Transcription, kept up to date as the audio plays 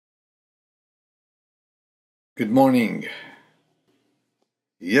Good morning.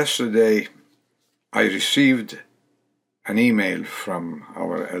 Yesterday, I received an email from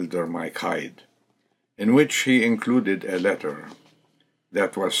our elder Mike Hyde, in which he included a letter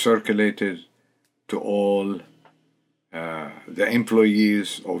that was circulated to all the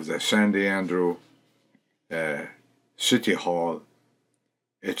employees of the San Leandro City Hall.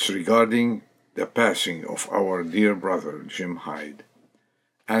 It's regarding the passing of our dear brother Jim Hyde,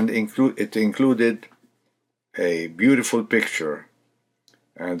 and it included a beautiful picture.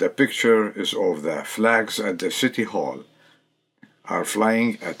 And the picture is of the flags at the City Hall are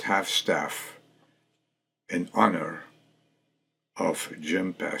flying at half-staff in honor of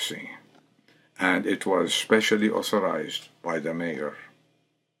Jim passing. And it was specially authorized by the mayor.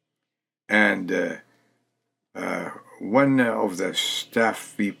 And one of the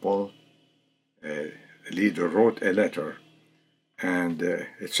staff people, leader, wrote a letter, and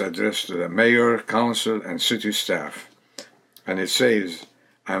it's addressed to the mayor, council, and city staff. And it says,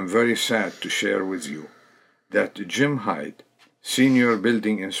 "I'm very sad to share with you that Jim Hyde, senior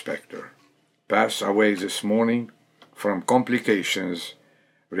building inspector, passed away this morning from complications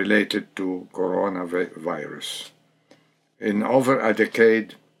related to coronavirus. In over a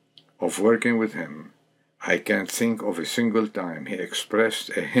decade of working with him, I can't think of a single time he expressed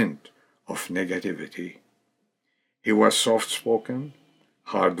a hint of negativity. He was soft-spoken,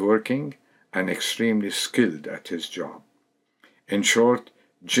 hard-working, and extremely skilled at his job. In short,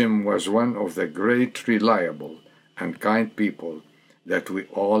 Jim was one of the great, reliable, and kind people that we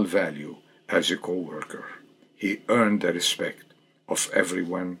all value as a co-worker. He earned the respect of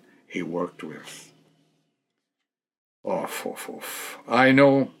everyone he worked with." I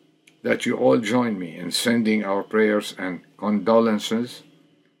know that you all join me in sending our prayers and condolences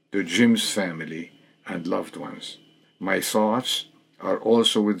to Jim's family and loved ones. My thoughts are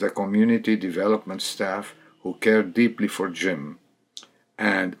also with the community development staff who care deeply for Jim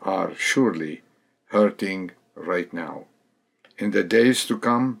and are surely hurting right now. In the days to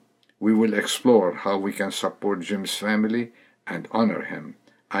come, we will explore how we can support Jim's family and honor him.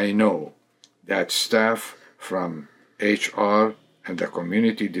 I know that staff from HR and the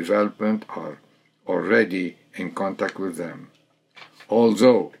community development are already in contact with them.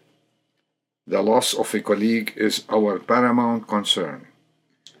 Although the loss of a colleague is our paramount concern,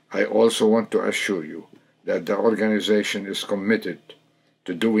 I also want to assure you that the organization is committed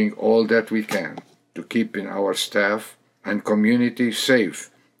to doing all that we can to keeping our staff and community safe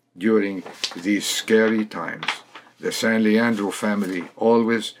during these scary times. The San Leandro family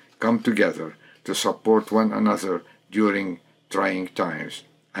always come together to support one another during trying times,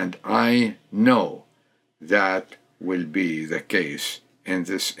 and I know that will be the case in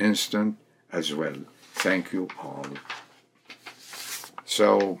this instant as well. Thank you all.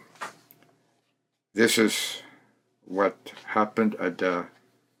 So, this is what happened at the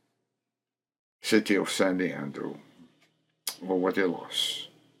city of San Leandro. Well, what a loss.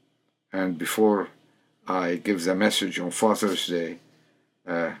 And before I give the message on Father's Day,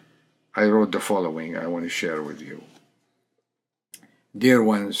 I wrote the following I want to share with you. Dear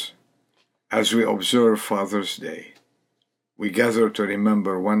ones, as we observe Father's Day, we gather to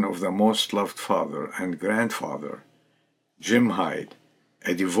remember one of the most loved father and grandfather, Jim Hyde,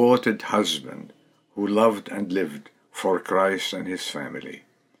 a devoted husband who loved and lived for Christ and his family.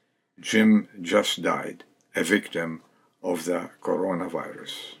 Jim just died, a victim of the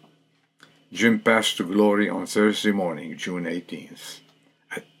coronavirus. Jim passed to glory on Thursday morning, June 18th,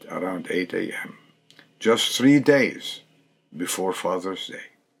 at around 8 a.m., just 3 days before Father's Day.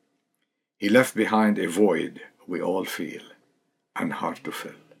 He left behind a void we all feel and hard to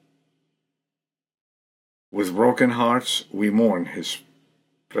fill. With broken hearts, we mourn his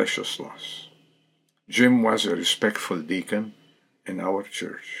precious loss. Jim was a respectful deacon in our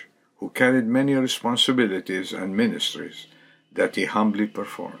church who carried many responsibilities and ministries that he humbly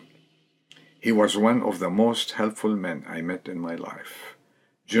performed. He was one of the most helpful men I met in my life.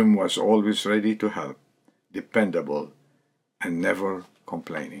 Jim was always ready to help, dependable, and never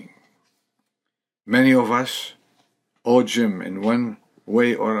complaining. Many of us owe Jim in one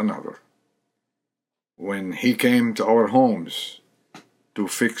way or another. When he came to our homes to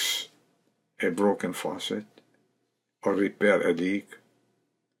fix a broken faucet, or repair a leak,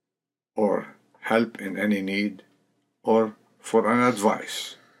 or help in any need, or for an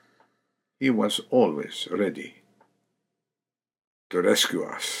advice, he was always ready to rescue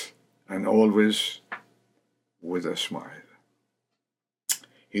us, and always with a smile.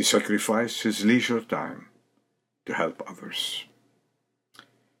 He sacrificed his leisure time to help others.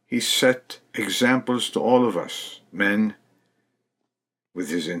 He set examples to all of us, men with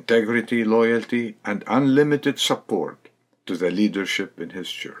his integrity, loyalty, and unlimited support to the leadership in his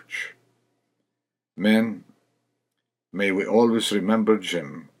church. Men, may we always remember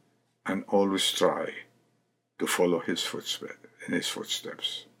Jim and always try to follow in his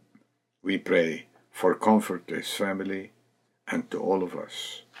footsteps. We pray for comfort to his family and to all of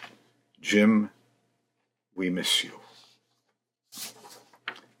us. Jim, we miss you.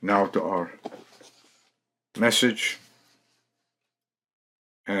 Now to our message,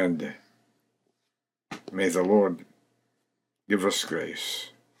 and may the Lord give us grace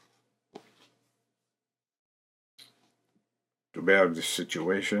to bear this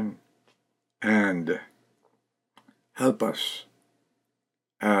situation and help us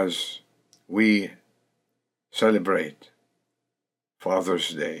as we celebrate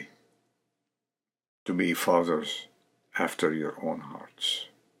Father's Day to be fathers after your own hearts.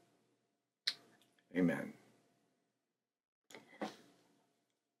 Amen.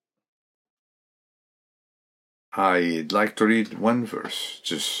 I'd like to read one verse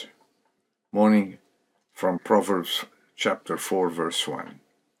this morning from Proverbs chapter 4, verse 1.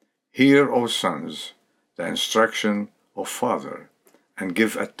 Hear, O sons, the instruction of father, and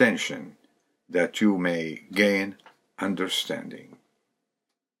give attention, that you may gain understanding.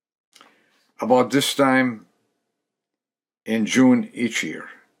 About this time in June each year,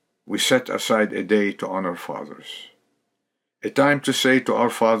 we set aside a day to honor fathers. A time to say to our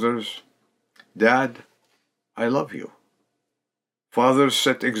fathers, Dad, I love you. Fathers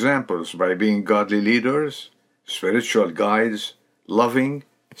set examples by being godly leaders, spiritual guides, loving,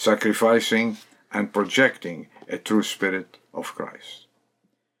 sacrificing, and projecting a true spirit of Christ.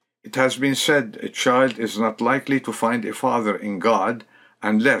 It has been said a child is not likely to find a father in God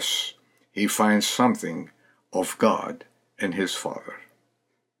unless he finds something of God in his father.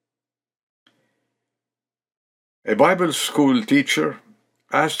 A Bible school teacher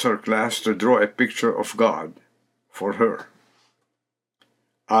asked her class to draw a picture of God for her.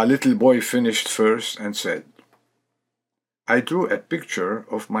 A little boy finished first and said, I drew a picture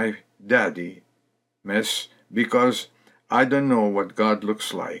of my daddy, miss, because I don't know what God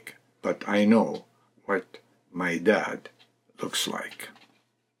looks like, but I know what my dad looks like.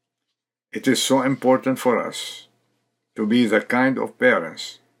 It is so important for us to be the kind of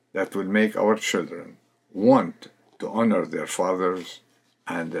parents that will make our children want to honor their fathers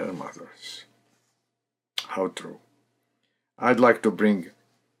and their mothers. How true. I'd like to bring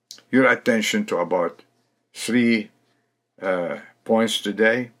your attention to about 3 points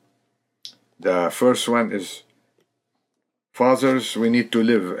today. The first one is, fathers, we need to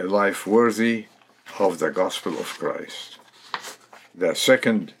live a life worthy of the gospel of Christ. The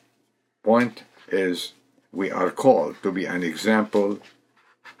second point is, we are called to be an example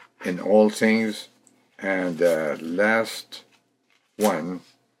in all things. And the last one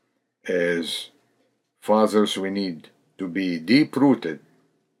is, fathers, we need to be deep-rooted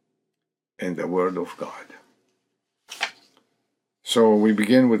in the Word of God. So we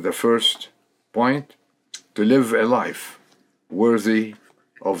begin with the first point, to live a life worthy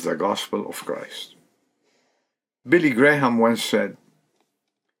of the gospel of Christ. Billy Graham once said,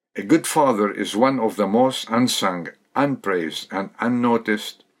 a good father is one of the most unsung, unpraised, and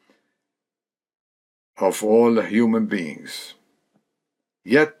unnoticed of all human beings,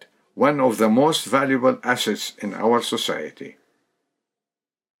 yet one of the most valuable assets in our society.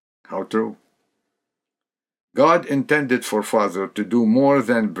 How true. God intended for father to do more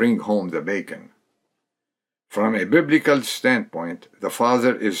than bring home the bacon. From a biblical standpoint, the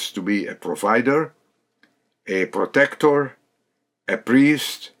father is to be a provider, a protector, a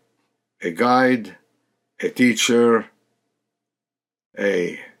priest, a guide, a teacher,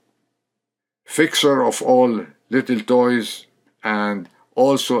 a fixer of all little toys, and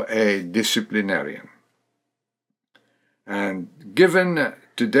also a disciplinarian. And given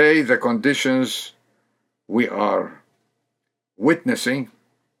today the conditions we are witnessing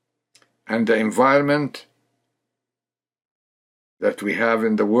and the environment that we have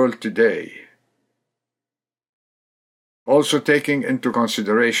in the world today, also taking into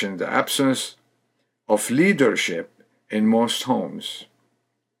consideration the absence of leadership in most homes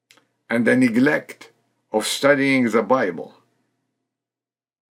and the neglect of studying the Bible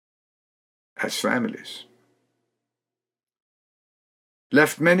as families,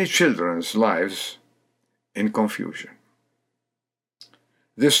 left many children's lives in confusion.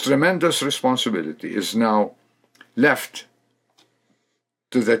 This tremendous responsibility is now left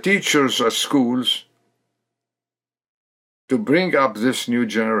to the teachers at schools to bring up this new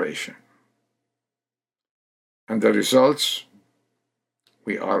generation. And the results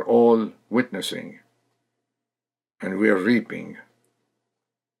we are all witnessing and we are reaping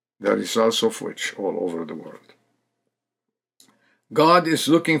the results of which all over the world. God is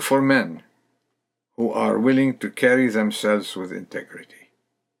looking for men who are willing to carry themselves with integrity,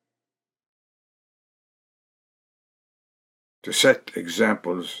 to set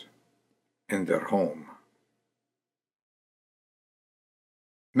examples in their home.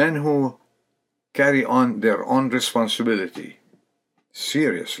 Men who carry on their own responsibility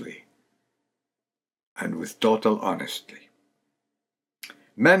seriously and with total honesty.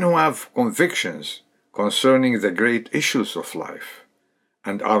 Men who have convictions concerning the great issues of life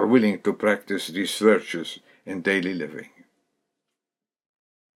and are willing to practice these virtues in daily living.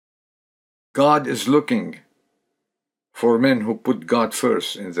 God is looking for men who put God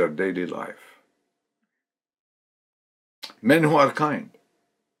first in their daily life. Men who are kind,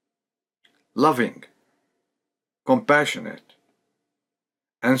 loving, compassionate,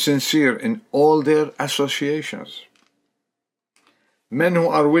 and sincere in all their associations. Men who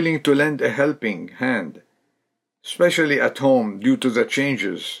are willing to lend a helping hand, especially at home due to the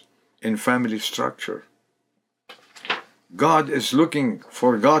changes in family structure. God is looking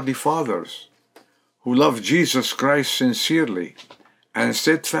for godly fathers who love Jesus Christ sincerely and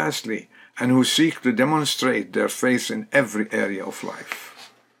steadfastly, and who seek to demonstrate their faith in every area of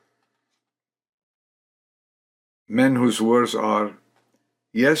life. Men whose words are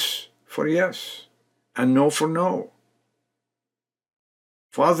yes for yes and no for no.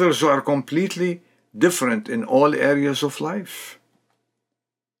 Fathers who are completely different in all areas of life.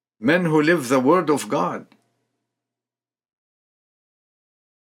 Men who live the Word of God,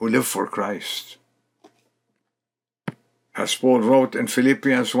 who live for Christ. As Paul wrote in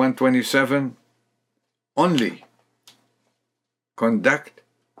Philippians 1:27, only conduct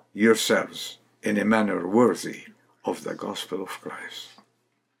yourselves in a manner worthy of the gospel of Christ.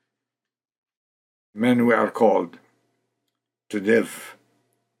 Men who are called to live,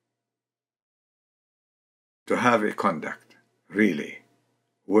 to have a conduct really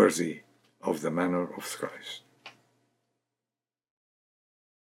worthy of the manner of Christ.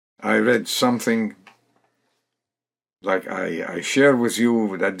 I read something like I share with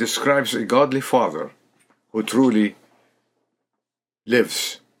you that describes a godly father who truly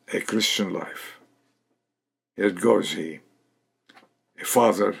lives a Christian life. Here it goes. A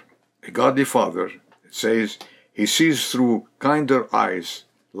godly father, it says, he sees through kinder eyes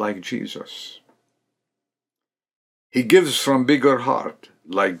like Jesus. He gives from bigger heart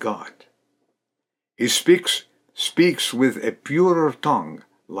like God. He speaks with a purer tongue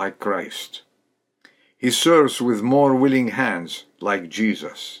like Christ. He serves with more willing hands like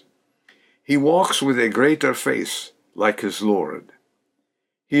Jesus. He walks with a greater faith like his Lord.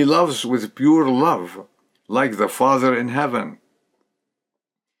 He loves with pure love like the Father in heaven.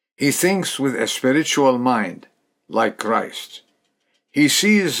 He thinks with a spiritual mind like Christ. He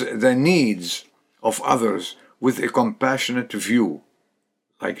sees the needs of others with a compassionate view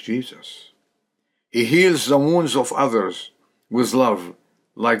like Jesus. He heals the wounds of others with love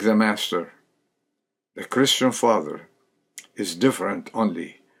like the Master. The Christian father is different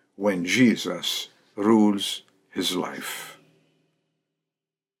only when Jesus rules his life.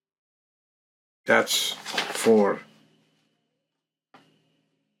 That's for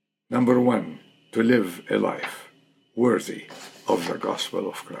number one, to live a life worthy of the gospel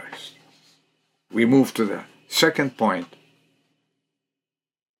of Christ. We move to the second point.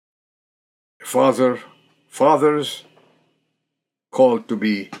 Fathers called to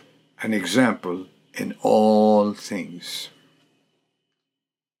be an example in all things.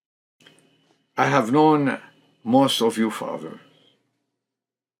 I have known most of you fathers,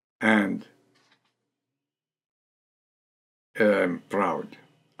 and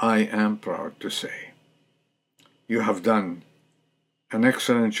I am proud to say you have done an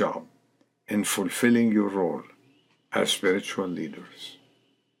excellent job in fulfilling your role as spiritual leaders.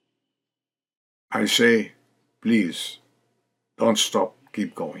 I say, please, don't stop,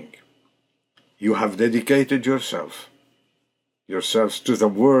 keep going. You have dedicated yourselves to the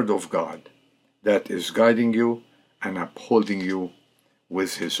Word of God that is guiding you and upholding you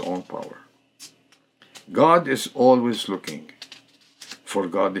with His own power. God is always looking for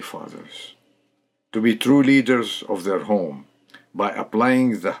godly fathers to be true leaders of their home by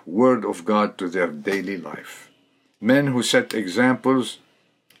applying the Word of God to their daily life. Men who set examples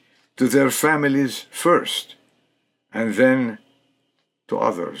to their families first and then to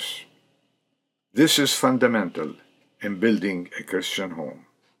others. This is fundamental in building a Christian home.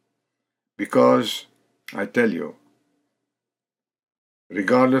 Because, I tell you,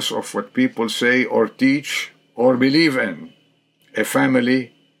 regardless of what people say or teach or believe in, a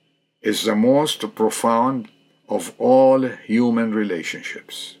family is the most profound of all human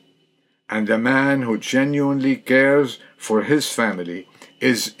relationships. And the man who genuinely cares for his family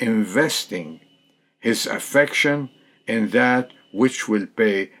is investing his affection in that which will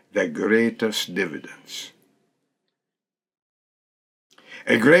pay the greatest dividends.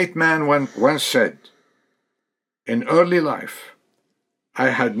 A great man once said, "In early life, I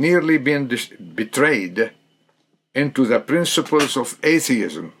had nearly been betrayed into the principles of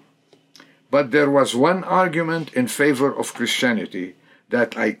atheism, but there was one argument in favor of Christianity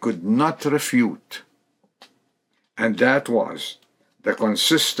that I could not refute, and that was the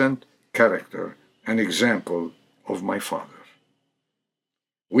consistent character and example of my father."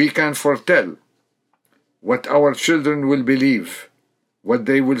 We can foretell what our children will believe, what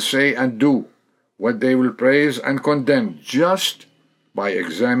they will say and do, what they will praise and condemn, just by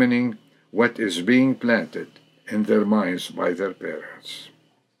examining what is being planted in their minds by their parents.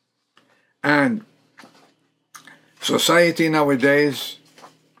 And society nowadays,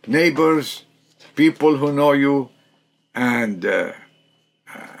 neighbors, people who know you and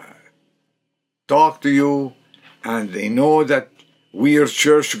talk to you, and they know that we are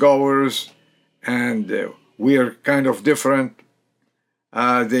churchgoers and we are kind of different,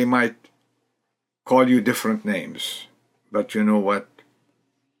 they might call you different names. But you know what?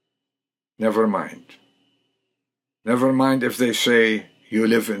 Never mind. Never mind if they say you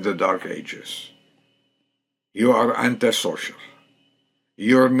live in the dark ages. You are antisocial.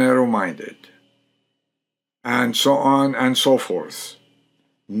 You're narrow-minded. And so on and so forth.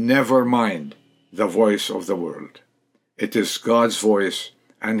 Never mind the voice of the world. It is God's voice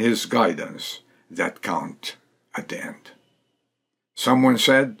and His guidance that count at the end. Someone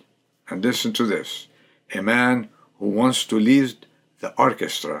said, and listen to this, a man who wants to lead the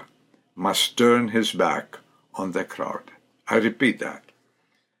orchestra must turn his back on the crowd. I repeat that.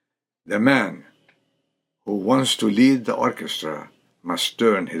 The man who wants to lead the orchestra must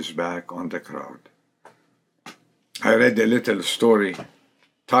turn his back on the crowd. I read a little story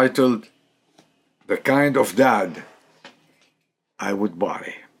titled, "The Kind of Dad I Would Buy."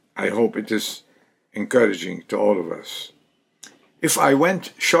 I hope it is encouraging to all of us. If I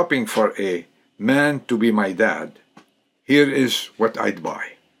went shopping for a man to be my dad, here is what I'd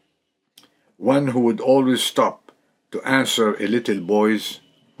buy. One who would always stop to answer a little boy's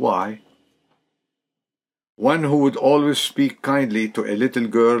why. One who would always speak kindly to a little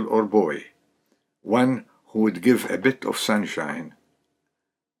girl or boy. One who would give a bit of sunshine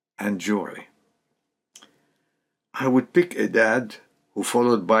and joy. I would pick a dad who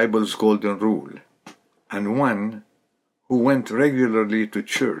followed Bible's golden rule, and one who went regularly to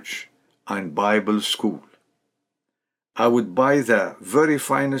church and Bible school. I would buy the very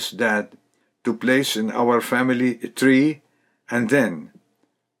finest dad to place in our family tree, and then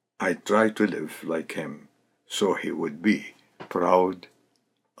I'd try to live like him so he would be proud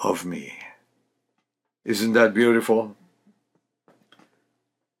of me. Isn't that beautiful?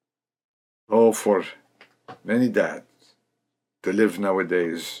 Oh, for many dads to live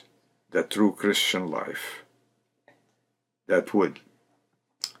nowadays the true Christian life that would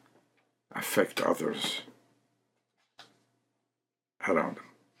affect others around them.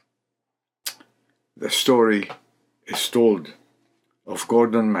 The story is told of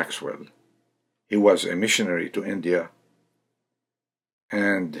Gordon Maxwell. He was a missionary to India,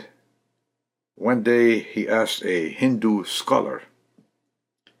 and one day he asked a Hindu scholar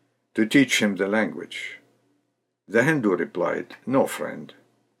to teach him the language. The Hindu replied, "No, friend,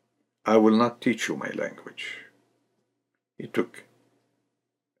 I will not teach you my language." He took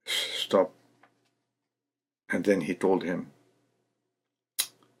a stop, and then he told him,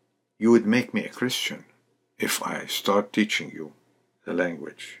 "You would make me a Christian if I start teaching you the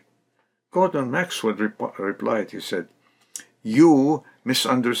language." Gordon Maxwell replied, he said, "You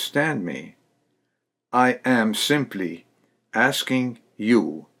misunderstand me. I am simply asking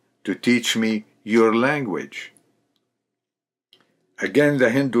you to teach me your language." Again the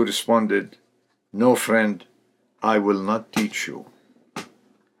Hindu responded, "No, friend, I will not teach you.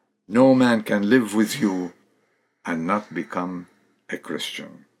 No man can live with you and not become a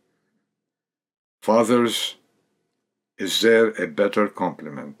Christian." Fathers, is there a better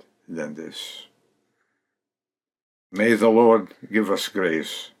compliment than this? May the Lord give us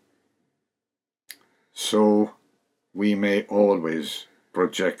grace so we may always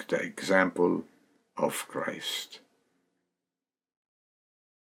project the example of Christ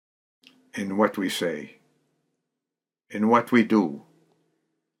in what we say, in what we do,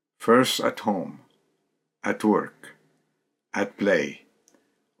 first at home, at work, at play,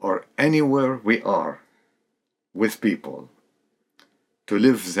 or anywhere we are with people, to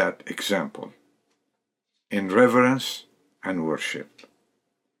live that example in reverence and worship.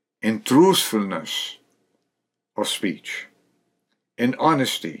 in truthfulness of speech, in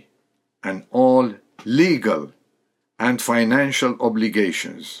honesty, and all legal and financial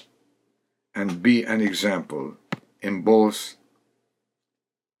obligations, and be an example in both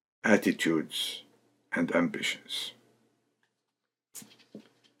attitudes and ambitions.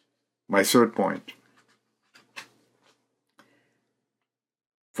 My third point.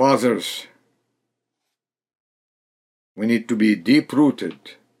 Fathers, we need to be deep-rooted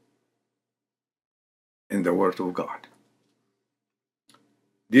in the Word of God.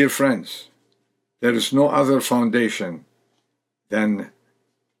 Dear friends, there is no other foundation than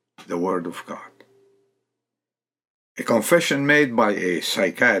the Word of God. A confession made by a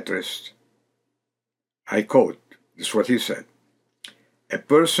psychiatrist, I quote, this is what he said: a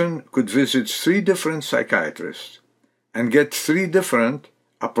person could visit 3 different psychiatrists and get 3 different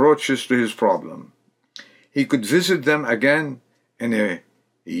approaches to his problem. He could visit them again in a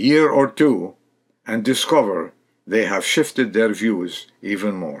year or 2 and discover they have shifted their views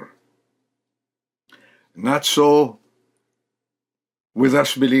even more. Not so with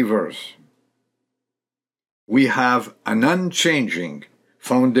us believers. We have an unchanging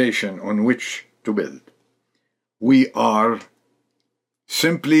foundation on which to build. We are,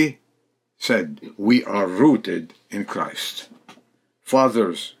 simply said, we are rooted in Christ.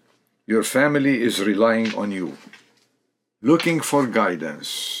 Fathers, your family is relying on you, looking for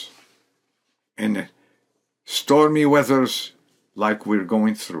guidance in stormy weathers like we're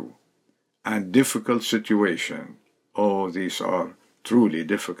going through, and difficult situation. Oh, these are truly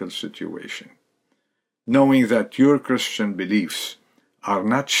difficult situations. Knowing that your Christian beliefs are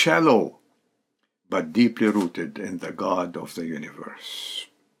not shallow, but deeply rooted in the God of the universe.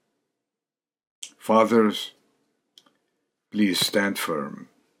 Fathers, please stand firm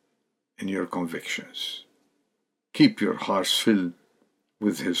in your convictions. Keep your hearts filled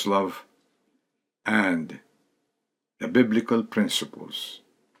with His love and the biblical principles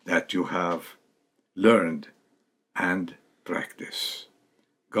that you have learned and practiced.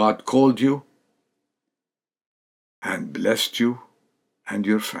 God called you and blessed you and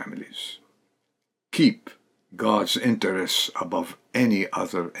your families. Keep God's interests above any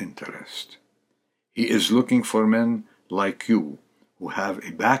other interest. He is looking for men like you who have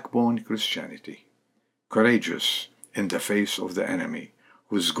a backbone Christianity, courageous in the face of the enemy,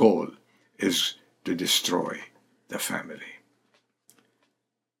 whose goal is to destroy the family.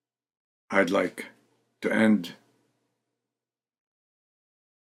 I'd like to end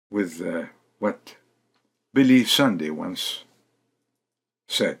with what Billy Sunday once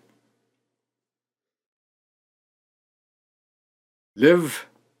said: live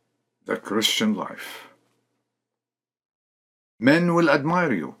the Christian life. Men will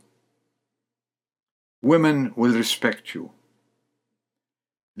admire you. Women will respect you.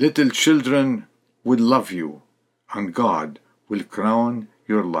 Little children will love you, and God will crown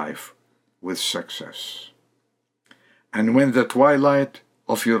your life with success. And when the twilight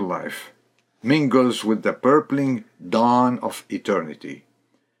of your life mingles with the purpling dawn of eternity,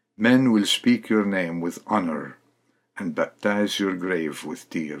 men will speak your name with honor and baptize your grave with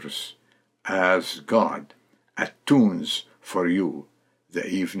tears, as God attunes for you the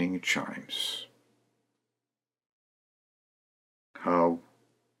evening chimes. How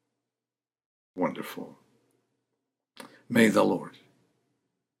wonderful. May the Lord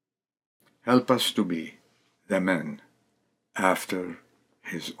help us to be the men after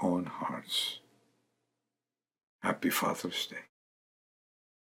His own hearts. Happy Father's Day.